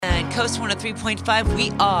Coast 103.5. We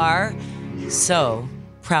are so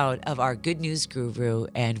proud of our good news guru,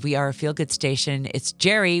 and we are a feel-good station. It's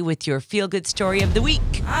Jerry with your feel-good story of the week.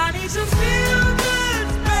 I need some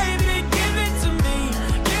feel-goods, baby. Give it to me.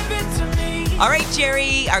 Give it to me. All right,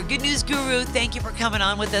 Jerry, our good news guru, thank you for coming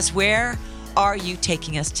on with us. Where are you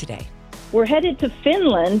taking us today? We're headed to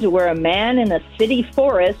Finland, where a man in a city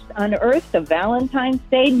forest unearthed a Valentine's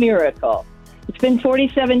Day miracle. It's been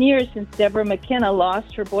 47 years since Deborah McKenna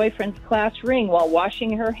lost her boyfriend's class ring while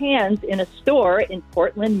washing her hands in a store in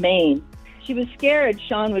Portland, Maine. She was scared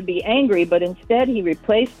Sean would be angry, but instead he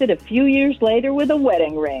replaced it a few years later with a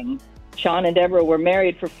wedding ring. Sean and Deborah were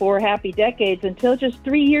married for 4 happy decades until just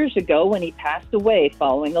 3 years ago when he passed away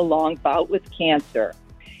following a long bout with cancer.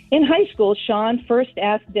 In high school, Sean first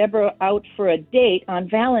asked Deborah out for a date on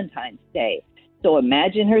Valentine's Day. So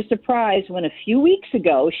imagine her surprise when a few weeks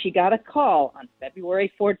ago she got a call on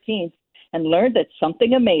February 14th and learned that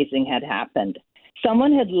something amazing had happened.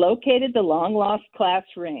 Someone had located the long-lost class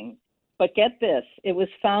ring. But get this, it was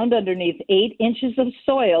found underneath 8 inches of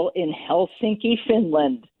soil in Helsinki,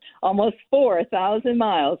 Finland, almost 4,000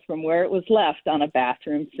 miles from where it was left on a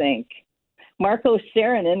bathroom sink. Marco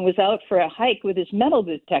Saarinen was out for a hike with his metal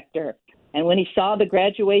detector, and when he saw the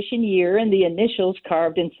graduation year and the initials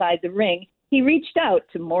carved inside the ring, he reached out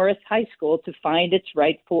to Morris High School to find its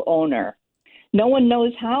rightful owner. No one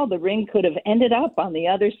knows how the ring could have ended up on the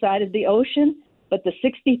other side of the ocean, but the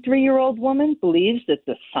 63-year-old woman believes it's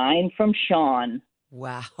a sign from Sean.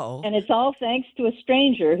 Wow. And it's all thanks to a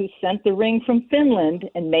stranger who sent the ring from Finland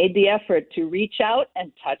and made the effort to reach out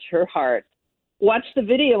and touch her heart. Watch the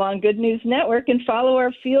video on Good News Network and follow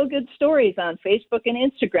our feel-good stories on Facebook and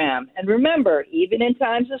Instagram. And remember, even in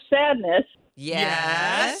times of sadness,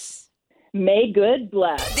 Yes. may good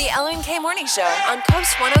bless. The Ellen K. Morning Show on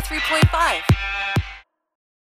Coast 103.5.